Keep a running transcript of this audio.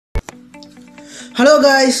Hello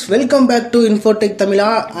guys, welcome back to Infotech Tamila.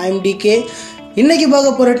 I am DK. இன்னைக்கு பார்க்க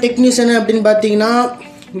போற tech news என்ன அப்படினு பாத்தீங்கன்னா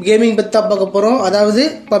கேமிங் பத்தி தான் பார்க்க போறோம். அதாவது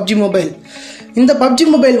PUBG Mobile. இந்த PUBG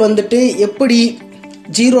Mobile வந்துட்டு எப்படி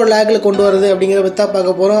ஜீரோ லாக்ல கொண்டு வரது அப்படிங்கறத பத்தி தான்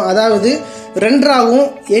பார்க்க போறோம். அதாவது ரெண்டர் ஆகும்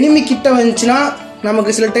எனிமி கிட்ட வந்துச்சுனா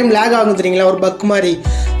நமக்கு சில டைம் லாக் ஆகும் தெரியுங்களா, ஒரு பக் மாதிரி.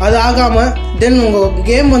 அது ஆகாம தென் உங்க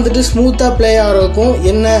கேம் வந்துட்டு ஸ்மூத்தா ப்ளே ஆகிறதுக்கும்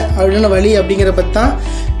என்ன அப்படின வழி அப்படிங்கறத பத்தி தான்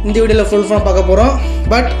இந்த வீடியோல ஃபுல் ஃபுல்லா பார்க்க போறோம்.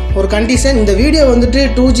 பட் ஒரு கண்டிஷன், இந்த வீடியோ வந்துட்டு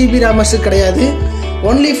 2GB ரேம்ஸ் கிடையாது.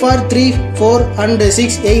 only for 3, 4 and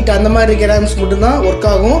 6, 8 அந்த மாதிரி இருக்க ரேம்ஸ் மட்டும் தான் ஒர்க்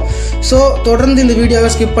ஆகும். ஸோ தொடர்ந்து இந்த வீடியோவை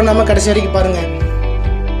ஸ்கிப் பண்ணாம கடைசி வரைக்கும் பாருங்க.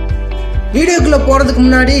 வீடியோக்குள்ள போறதுக்கு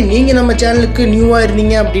முன்னாடி நீங்க நம்ம சேனலுக்கு நியூவா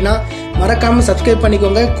இருந்தீங்க அப்படின்னா மறக்காம சப்ஸ்கிரைப்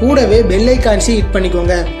பண்ணிக்கோங்க, கூடவே பெல் ஐகான்ஸை ஹிட்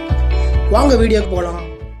பண்ணிக்கோங்க. வாங்க வீடியோக்கு போகலாம்.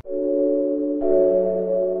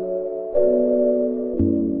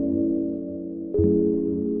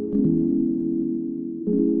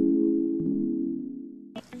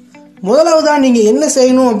 முதலாவதா நீங்கள் என்ன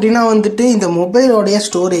செய்யணும் அப்படின்னா வந்துட்டு இந்த மொபைலோடைய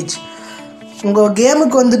ஸ்டோரேஜ். உங்கள்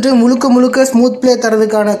கேமுக்கு வந்துட்டு முழுக்க ஸ்மூத் ப்ளே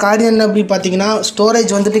தரதுக்கான காரியம் என்ன அப்படின்னு பார்த்தீங்கன்னா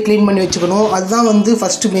ஸ்டோரேஜ் வந்துட்டு க்ளீன் பண்ணி வச்சுக்கணும். அதுதான் வந்து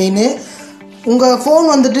ஃபஸ்ட்டு மெயின். உங்கள் ஃபோன்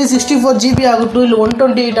வந்துட்டு 64GB ஆகட்டும், இல்லை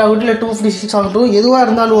 128 ஆகட்டும், இல்லை 256 ஆகட்டும், எதுவாக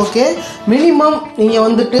இருந்தாலும் ஓகே. மினிமம் நீங்கள்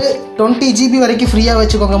வந்துட்டு 20GB வரைக்கும் ஃப்ரீயாக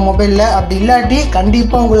வச்சுக்கோங்க மொபைலில். அப்படி இல்லாட்டி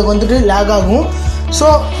கண்டிப்பாக உங்களுக்கு வந்துட்டு லேக் ஆகும். ஸோ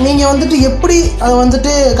நீங்கள் வந்துட்டு எப்படி அதை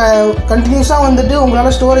வந்துட்டு கண்டினியூஸாக வந்துட்டு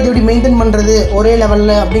உங்களால் ஸ்டோரேஜ் எப்படி மெயின்டைன் பண்ணுறது ஒரே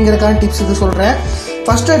லெவலில் அப்படிங்கிறதுக்கான டிப்ஸ் இது சொல்கிறேன்.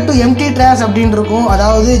 ஃபஸ்ட்டு டு எம்டி ட்ராஷ் அப்படின்னு இருக்கும்,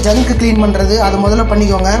 அதாவது ஜங்க் க்ளீன் பண்ணுறது. அதை முதல்ல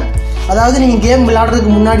பண்ணிக்கோங்க. அதாவது நீங்கள் கேம்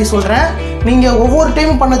விளையாடுறதுக்கு முன்னாடி சொல்கிறேன், நீங்கள் ஒவ்வொரு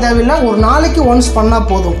டைமும் பண்ண தேவையில்லை, ஒரு நாளைக்கு ஒன்ஸ் பண்ணால்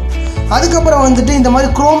போதும். அதுக்கப்புறம் வந்துட்டு இந்த மாதிரி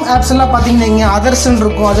க்ரோம் ஆப்ஸ் எல்லாம் பார்த்தீங்கன்னா இங்கே அதர்ஸ்ன்னு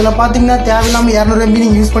இருக்கும், அதில் பார்த்தீங்கன்னா தேவையில்லாமல் 200 MB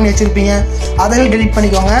நீங்கள் யூஸ் பண்ணி வச்சுருப்பீங்க, அதையும் டெலிட்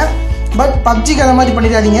பண்ணிக்கோங்க. பட் பப்ஜிக்கு அந்த மாதிரி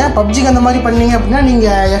பண்ணிடாதீங்க. பப்ஜிக்கு அந்த மாதிரி பண்ணீங்க அப்படின்னா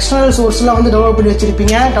நீங்கள் எக்ஸ்டர்னல் சோர்ஸ்லாம் வந்து டெவலப் பண்ணி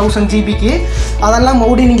வச்சுருப்பீங்க 1000GB. அதெல்லாம்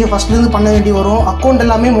மறுபடி நீங்கள் ஃபஸ்ட்லேருந்து பண்ண வேண்டி வரும். அக்கௌண்ட்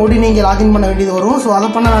எல்லாமே மறுபடி நீங்கள் லாகின் பண்ண வேண்டியது வரும். ஸோ அதை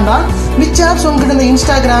பண்ண வேண்டாம். மிச்ச ஆப்ஸ் உங்ககிட்ட இந்த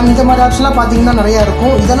இன்ஸ்டாகிராம் இந்த மாதிரி ஆப்ஸ்லாம் பார்த்தீங்கன்னா நிறையா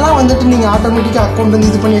இருக்கும். இதெல்லாம் வந்துட்டு நீங்கள் ஆட்டோமேட்டிக்காக அக்கௌண்ட்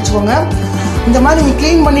வந்து இது பண்ணி வச்சுக்கோங்க. இந்த மாதிரி நீங்கள்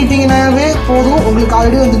க்ளீன் பண்ணிட்டீங்கன்னாவே போதும், உங்களுக்கு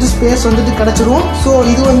ஆல்ரெடி வந்துட்டு ஸ்பேஸ் வந்துட்டு கிடச்சிரும். ஸோ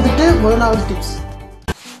இது வந்துட்டு முதலாவது டிப்ஸ்.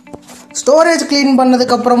 ஸ்டோரேஜ் க்ளீன்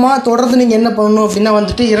பண்ணதுக்கப்புறமா தொடர்ந்து நீங்கள் என்ன பண்ணணும் அப்படின்னா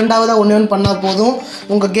வந்துட்டு இரண்டாவதாக ஒன்று பண்ணால் போதும்.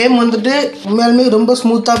 உங்கள் கேம் வந்துட்டு உண்மையாலுமே ரொம்ப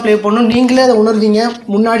ஸ்மூத்தாக ப்ளே பண்ணணும். நீங்களே அதை உணர்வீங்க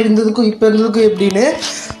முன்னாடி இருந்ததுக்கும் இப்போ இருந்ததுக்கும் எப்படின்னு.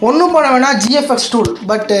 ஒன்றும் பண்ண வேணால் GFX டூல்.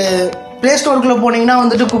 பட் ப்ளே ஸ்டோருக்குள்ளே போனீங்கன்னா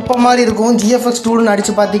வந்துட்டு குப்பை மாதிரி இருக்கும். GFX டூல்னு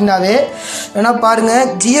அடித்து பார்த்தீங்கன்னாவே ஏன்னா பாருங்கள்,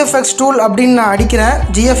 GFX டூல் அப்படின்னு நான் அடிக்கிறேன்.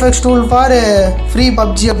 GFX tool for free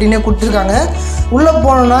PUBG அப்படின்னே கொடுத்துருக்காங்க. உள்ளே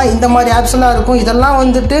போனோன்னா இந்த மாதிரி ஆப்ஸ் எல்லாம் இருக்கும். இதெல்லாம்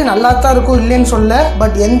வந்துட்டு நல்லா தான் இருக்கும், இல்லைன்னு சொல்ல.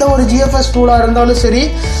 பட் எந்த ஒரு GFX டூலாக இருந்தாலும் சரி,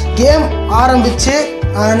 கேம் ஆரம்பித்து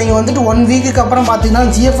நீங்கள் வந்துட்டு 1 வீக்குக்கு அப்புறம் பார்த்தீங்கன்னா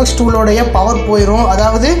GFX டூலோடைய பவர் போயிடும்,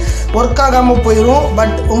 அதாவது ஒர்க் ஆகாமல் போயிடும்.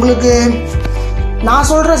 பட் உங்களுக்கு நான்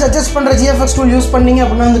சொல்கிற சஜஸ்ட் பண்ணுற GFX டூல் யூஸ் பண்ணிங்க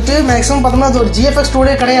அப்படின்னா வந்துட்டு மேக்ஸிமம் பார்த்தோம்னா அது ஒரு GFX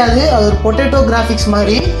டூலே கிடையாது, அது ஒரு பொட்டேட்டோ கிராஃபிக்ஸ்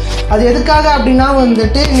மாதிரி. அது எதுக்காக அப்படின்னா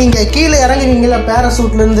வந்துட்டு நீங்கள் கீழே இறங்குறீங்களா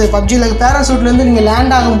பேராசூட்லேருந்து, PUBGயில் பேராசூட்லேருந்து நீங்கள்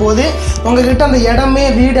லேண்ட் ஆகும்போது உங்கள்கிட்ட அந்த இடமே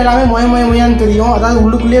வீடு எல்லாமே மொயான்னு தெரியும். அதாவது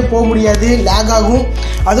உள்ளுக்குள்ளேயே போக முடியாது, லேக் ஆகும்.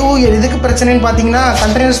 அதுவும் எதுக்கு பிரச்சனைன்னு பார்த்தீங்கன்னா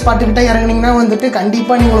கண்டெய்னர் ஸ்பாட்டுக்கிட்ட இறங்குனீங்கன்னா வந்துட்டு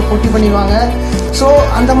கண்டிப்பாக நீங்கள் உங்களை பொட்டி பண்ணிடுவாங்க. ஸோ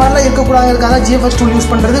அந்த மாதிரிலாம் இருக்கக்கூடாதுக்காக GFX டூல் யூஸ்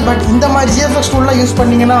பண்ணுறது. பட் இந்த மாதிரி GFX டூல்லாம் யூஸ்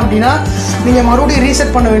பண்ணிங்கன்னா அப்படின்னா நீங்கள் மறுபடியும்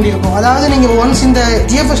ரீசெட் பண்ண வேண்டியிருக்கும். அதாவது நீங்கள் ஒன்ஸ் இந்த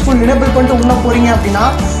GFX டூல் எனேபிள் பண்ணிட்டு உள்ளே போகிறீங்க அப்படின்னா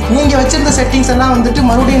நீங்கள் வச்சிருந்த செட்டிங்ஸ் எல்லாம் வந்துட்டு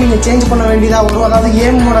மறுபடியும் நீங்கள் சேஞ்ச் பண்ண வேண்டியதாக வரும். அதாவது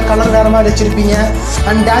ஏமோட கலர் வேறு மாதிரி வச்சுருப்பீங்க,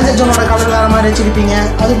 அண்ட் டேஞ்சர் ஜோனோட கலர் வேறு மாதிரி வச்சுருப்பீங்க.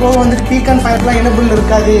 அது போக வந்துட்டு பீக் அண்ட் ஃபயர்லாம் எனேபிள்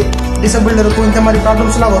இருக்காது, டிசபிள் இருக்கும். இந்த மாதிரி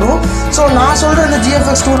ப்ராப்ளம்ஸ்லாம் வரும். ஸோ நான் சொல்கிற இந்த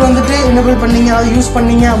GFX டூல் வந்துட்டு எனேபிள் பண்ணீங்க, அதை யூஸ்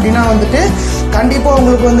பண்ணீங்க அப்படின்னா வந்துட்டு கண்டிப்பாக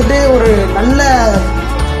உங்களுக்கு வந்துட்டு ஒரு நல்ல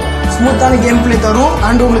ஸ்மூத்தான கேம் பிளே தரும்.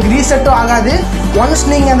 அண்ட் உங்களுக்கு ரீசெட்டும் ஆகாது. ஒன்ஸ்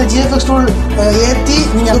நீங்கள் அந்த GFX டூல் ஏற்றி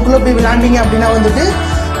நீங்கள் அதுக்குள்ளே போய் விளாண்டிங்க அப்படின்னா வந்துட்டு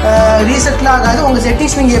ரீசெட்லாம் ஆகாது. உங்கள்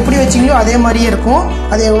செட்டிங்ஸ் நீங்கள் எப்படி வச்சிங்களோ அதே மாதிரியே இருக்கும்.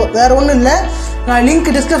 அது வேறு ஒன்றும் இல்லை. நான் லிங்க்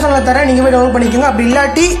டிஸ்கிரிப்ஷனில் தரேன், நீங்கள் போய் டவுன்லோட் பண்ணிக்கோங்க. அப்படி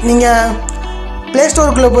இல்லாட்டி நீங்கள் ப்ளே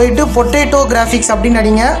ஸ்டோருக்குள்ளே போயிட்டு பொட்டேட்டோ கிராஃபிக்ஸ் அப்படின்னு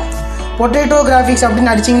அடிங்க. பொட்டேட்டோ கிராஃபிக்ஸ்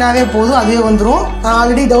அப்படின்னு அடிச்சிங்கனாவே போதும், அதுவே வந்துடும். நான்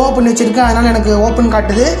ஆல்ரெடி டவுன்லோட் பண்ணி வச்சுருக்கேன், அதனால் எனக்கு ஓப்பன்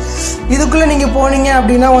காட்டுது. இதுக்குள்ளே நீங்கள் போனீங்க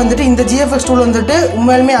அப்படின்னா வந்துட்டு இந்த GFX டூல் வந்துட்டு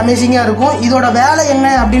உண்மையிலுமே அமேசிங்காக இருக்கும். இதோட வேலை என்ன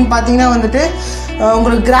அப்படின்னு பார்த்தீங்கன்னா வந்துட்டு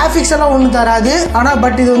உங்களுக்கு கிராஃபிக்ஸ் எல்லாம் ஒன்றும் தராது. ஆனால்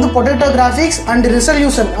பட் இது வந்து பொட்டேட்டோ கிராஃபிக்ஸ் அண்ட்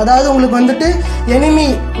ரிசல்யூஷன். அதாவது உங்களுக்கு வந்துட்டு எனிமி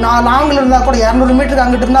நான் லாங்கில் இருந்தால் கூட 200 மீட்டருக்கு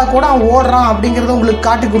அங்கிட்டு இருந்தால் கூட அவன் ஓடுறான் அப்படிங்கிறத உங்களுக்கு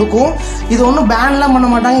காட்டி கொடுக்கும். இது ஒன்றும் பேன்லாம் பண்ண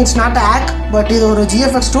மாட்டாங்க, இட்ஸ் நாட் ஆக். பட் இது ஒரு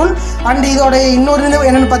GFX டூல். அண்ட் இதோட இன்னொரு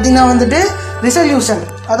என்னென்னு பார்த்தீங்கன்னா வந்துட்டு ரிசல்யூஷன்.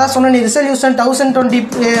 அதான் சொன்னேன், ரிசல்யூஷன்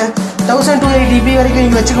 1080p வரைக்கும்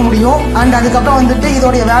நீங்கள் வச்சுக்க முடியும். அண்ட் அதுக்கப்புறம் வந்துட்டு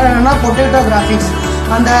இதோடைய வேலை என்னென்னா பொட்டேட்டோ கிராஃபிக்ஸ்.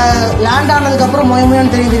 அந்த லேண்ட் ஆனதுக்கப்புறம்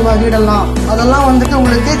மொயமையான்னு தெரியுதுமா வீடெல்லாம், அதெல்லாம் வந்துட்டு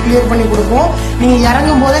உங்களுக்கு கிளியர் பண்ணி கொடுக்கும். நீங்கள்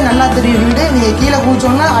இறங்கும் போதே நல்லா தெரியும் வீடு. நீங்கள் கீழே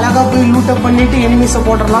குதிச்சோன்னா அழகாக போய் லூட்டப் பண்ணிவிட்டு எனிமீஸை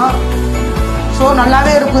போட்டுடலாம். ஸோ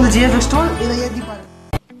நல்லாவே இருக்கும் இந்த GFX டூல். இதை ஏற்றி பாருங்கள்.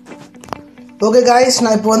 ஓகே காய்ஸ்,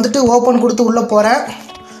 நான் இப்போ வந்துட்டு ஓப்பன் கொடுத்து உள்ளே போகிறேன்.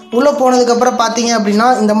 உள்ளே போனதுக்கப்புறம் பார்த்தீங்க அப்படின்னா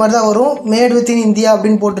இந்த மாதிரி தான் வரும். மேட் வித் இன் இந்தியா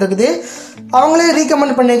அப்படின்னு போட்டிருக்குது. அவங்களே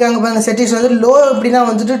ரீகமெண்ட் பண்ணியிருக்காங்க பாருங்கள். செட்டிங்ஸ் வந்து லோ அப்படின்னா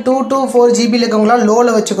வந்துட்டு 2 to 4 GB இருக்கவங்களாம்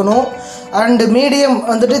லோவில் வச்சுக்கணும். அண்டு மீடியம்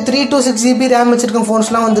வந்துட்டு 3 to 6 GB ரேம் வச்சுருக்க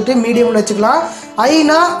ஃபோன்ஸ்லாம் வந்துட்டு மீடியமில் வச்சுக்கலாம்.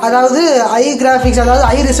 ஐனா அதாவது ஐ கிராஃபிக்ஸ், அதாவது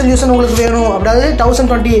ஐ ரெசல்யூஷன் உங்களுக்கு வேணும், அதாவது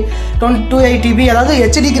 1080 அதாவது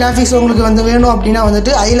HD கிராஃபிக்ஸ் உங்களுக்கு வந்து வேணும் அப்படின்னா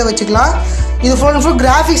வந்துட்டு ஐயில் வச்சுக்கலாம். இது ஃபுல்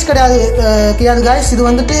கிராஃபிக்ஸ் கிடையாது காய்ஸ். இது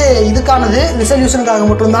வந்துட்டு இதுக்கானது ரெசல்யூஷனுக்காக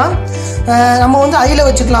மட்டும்தான். நம்ம வந்து ஐயில்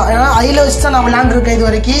வச்சுக்கலாம். ஏன்னா ஐயில் வச்சு தான் நான் விளையாண்டுருக்கேன் இது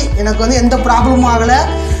வரைக்கும். எனக்கு வந்து எந்த ப்ராப்ளமும் ஆகலை.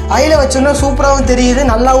 ஐயில் வச்சோன்னா சூப்பராகவும் தெரியுது,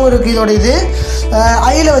 நல்லாவும் இருக்குது. இதோட இது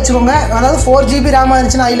ஐயில் வச்சுக்கோங்க. அதாவது 4 GB ரேமாக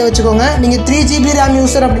இருந்துச்சுன்னா ஐயில் வச்சுக்கோங்க. நீங்கள் 3 GB ரேம்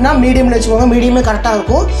யூஸர் அப்படின்னா மீடியமில் வச்சுக்கோங்க. மீடியமே கரெக்டாக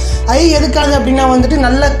இருக்கும். ஐ எதுக்காக அப்படின்னா வந்துட்டு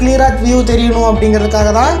நல்ல கிளியராக வியூ தெரியணும்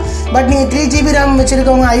அப்படிங்கிறதுக்காக தான். பட் நீங்கள் 3 GB ரேம்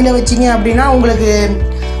வச்சுருக்கவங்க ஐயில் வச்சிங்க அப்படின்னா உங்களுக்கு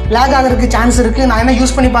லேக் ஆகிறதுக்கு சான்ஸ் இருக்குது. நான் என்ன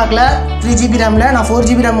யூஸ் பண்ணி பார்க்கல 3 GB ரேமில். நான் 4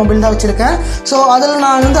 GB ரேம் மொபைல் தான் வச்சுருக்கேன். ஸோ அதில்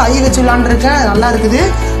நான் வந்து ஐ வச்சு விளாண்டுருக்கேன், நல்லா இருக்குது.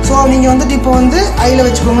 ஸோ நீங்கள் வந்துட்டு இப்போ வந்து ஐயில்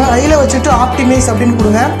வச்சுக்கோங்க. ஐயில் வச்சுட்டு ஆப்டிமைஸ் அப்படின்னு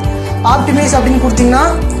கொடுங்க. ஆப்டிமைஸ் அப்படின்னு கொடுத்தீங்கன்னா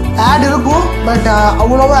ஆட் இருக்கும், பட்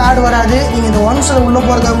அவ்வளோவா ஆட் வராது. நீங்கள் இந்த ஒன்ஸில் உள்ளே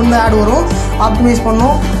போகிறதுக்கு முன்னே ஆட் வரும். ஆப்டிமைஸ்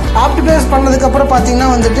பண்ணும். ஆப்டிமைஸ் பண்ணதுக்கப்புறம்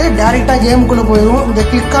பார்த்தீங்கன்னா வந்துட்டு டேரெக்டாக கேமுக்குள்ளே போயிடும். இந்த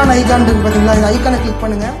கிளிக்கான ஐக்கான் இருக்குது பார்த்தீங்களா, இந்த ஐக்கானை கிளிக்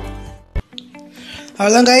பண்ணுங்கள்.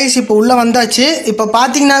 அவ்வளோதான் கைஸ், இப்போ உள்ளே வந்தாச்சு. இப்போ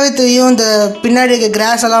பார்த்தீங்கன்னாவே தெரியும், இந்த பின்னாடி இருக்க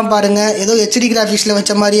கிராஸ் எல்லாம் பாருங்கள், ஏதோ HD கிராஃபிக்ஸில்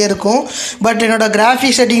வச்ச மாதிரியே இருக்கும். பட் என்னோடய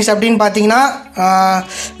கிராஃபிக் செட்டிங்ஸ் அப்படின்னு பார்த்தீங்கன்னா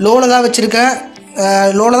லோவில் தான் வச்சுருக்கேன்.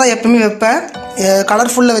 லோவில் தான் எப்பவுமே வைப்பேன்.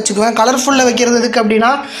 கலர்ஃபுல்லில் வச்சுக்குவேன். கலர்ஃபுல்லில் வைக்கிறது எதுக்கு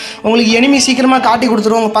அப்படின்னா உங்களுக்கு எனிமி சீக்கிரமாக காட்டி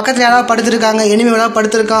கொடுத்துரும். உங்கள் பக்கத்தில் யாராவது படுத்துருக்காங்க, எனிமி ஏதாவது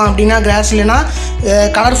படுத்துருக்கான் அப்படின்னா கிராஸ் இல்லைன்னா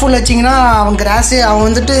கலர்ஃபுல் வச்சிங்கன்னா அவன்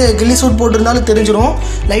வந்துட்டு கில்லி சூட் போட்டிருந்தாலும் தெரிஞ்சிடும்,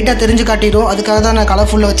 லைட்டாக தெரிஞ்சு காட்டிடும். அதுக்காக தான் நான்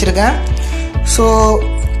கலர்ஃபுல்லில் வச்சுருக்கேன். ஸோ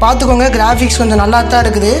பார்த்துக்கோங்க, கிராஃபிக்ஸ் கொஞ்சம் நல்லா தான்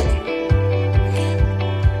இருக்குது.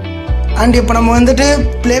 அண்ட் இப்போ நம்ம வந்துட்டு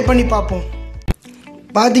ப்ளே பண்ணி பார்ப்போம்.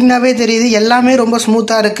 பார்த்திங்கனாவே தெரியுது எல்லாமே ரொம்ப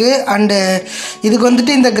ஸ்மூத்தாக இருக்குது. அண்டு இதுக்கு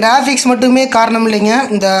வந்துட்டு இந்த கிராஃபிக்ஸ் மட்டுமே காரணம் இல்லைங்க,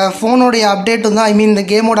 இந்த ஃபோனோடைய அப்டேட்டும் தான், இந்த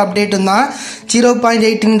கேமோட அப்டேட்டும் தான்.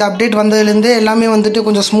 0.18 இந்த அப்டேட் வந்ததுலேருந்து எல்லாமே வந்துட்டு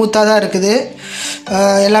கொஞ்சம் ஸ்மூத்தாக தான் இருக்குது.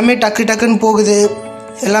 எல்லாமே டக்குன்னு போகுது,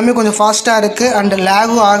 எல்லாமே கொஞ்சம் ஃபாஸ்ட்டாக இருக்குது. அண்டு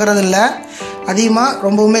லேகும் ஆகிறது இல்லை அதிகமாக,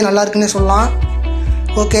 ரொம்பவுமே நல்லா இருக்குன்னே சொல்லலாம்.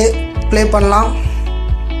 ஓகே, ப்ளே பண்ணலாம்.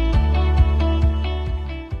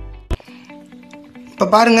 இப்போ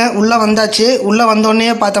பாருங்கள், உள்ளே வந்தாச்சு. உள்ளே வந்தோடனே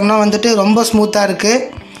பார்த்தோம்னா வந்துட்டு ரொம்ப ஸ்மூத்தாக இருக்குது.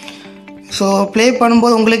 ஸோ ப்ளே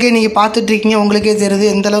பண்ணும்போது உங்களுக்கே நீங்கள் பார்த்துட்ருக்கீங்க, உங்களுக்கே தெரியுது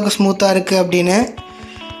எந்தளவுக்கு ஸ்மூத்தாக இருக்குது அப்படின்னு.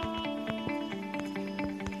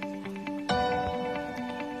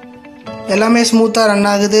 எல்லாமே ஸ்மூத்தாக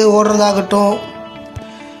ரன் ஆகுது, ஓடுறதாகட்டும்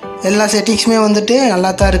எல்லா செட்டிங்ஸுமே வந்துட்டு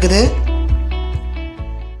நல்லா தான் இருக்குது.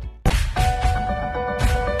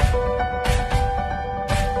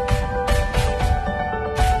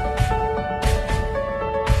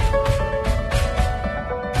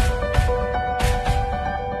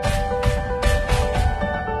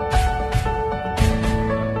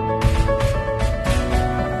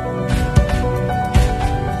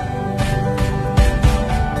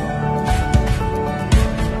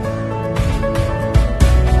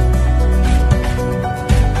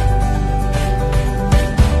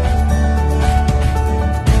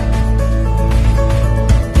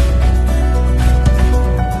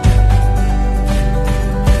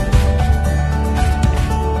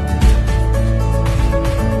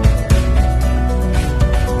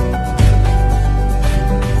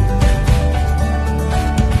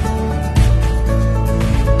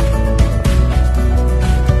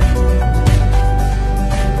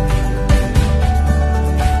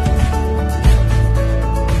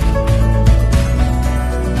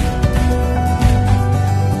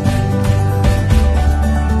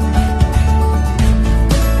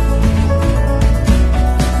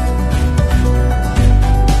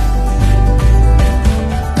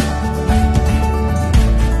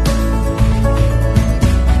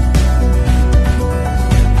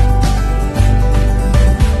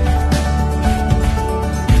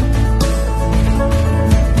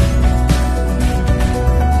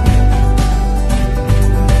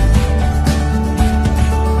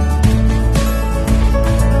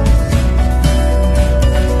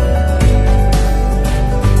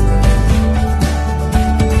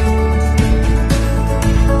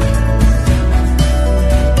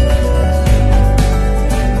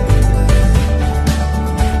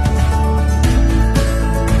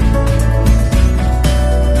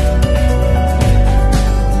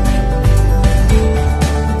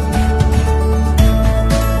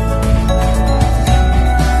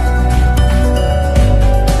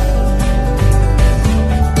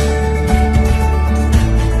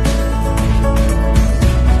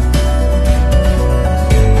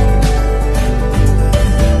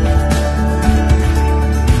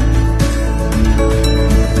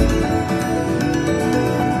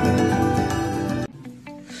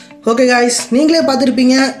 ஓகே காய்ஸ், நீங்களே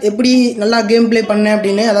பார்த்துருப்பீங்க எப்படி நல்லா கேம் ப்ளே பண்ணேன்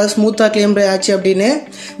அப்படின்னு, அதாவது ஸ்மூத்தாக கேம் ப்ளே ஆச்சு அப்படின்னு.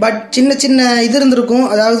 பட் சின்ன சின்ன இது இருந்திருக்கும்,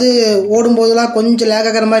 அதாவது ஓடும்போதெல்லாம் கொஞ்சம் லேக்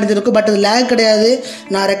ஆகிற மாதிரி இருந்திருக்கும். பட் அது லேக் கிடையாது,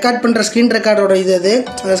 நான் ரெக்கார்ட் பண்ணுற ஸ்க்ரீன் ரெக்கார்டோட அது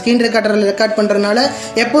அந்த ஸ்க்ரீன் ரெக்கார்டரில் ரெக்கார்ட் பண்ணுறதுனால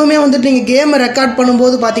எப்போவுமே வந்துட்டு நீங்கள் கேமை ரெக்கார்ட்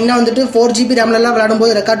பண்ணும்போது பார்த்தீங்கன்னா வந்துட்டு 4GB ரேம்லலாம்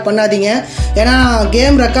விளையாடும்போது ரெக்கார்ட் பண்ணாதீங்க. ஏன்னா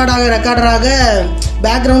கேம் ரெக்கார்டராக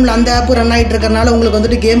பேக்ரவுண்டில் அந்த ஆப் ரன் ஆகிட்டு இருக்கிறனால உங்களுக்கு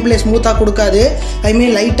வந்துட்டு கேம் ப்ளே ஸ்மூத்தாக கொடுக்காது. ஐ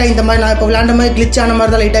மீன் லைட்டாக இந்த மாதிரி நான் இப்போ விளையாண்ட மாதிரி கிளிச் ஆன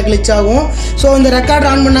மாதிரி தான் லைட்டாக கிளிச் ஆகும். ஸோ இந்த ரெக்கார்ட்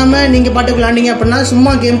ஆன் பண்ணாமல் நீங்கள் பாட்டுக்கு விளையாண்டிங்க அப்படின்னா,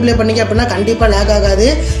 சும்மா கேம் ப்ளே பண்ணிங்க அப்படின்னா கண்டிப்பாக லேக் ஆகாது,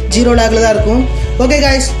 0 லேக்கில் தான் இருக்கும். ஓகே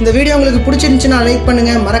காய்ஸ், இந்த வீடியோ உங்களுக்கு பிடிச்சிருந்துச்சுன்னா லைக்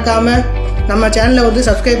பண்ணுங்கள், மறக்காமல் நம்ம சேனலை வந்து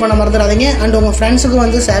சப்ஸ்கிரைப் பண்ண மறந்துடாதீங்க. அண்ட் உங்கள் ஃப்ரெண்ட்ஸுக்கும்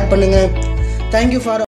வந்து ஷேர் பண்ணுங்கள். Thank you for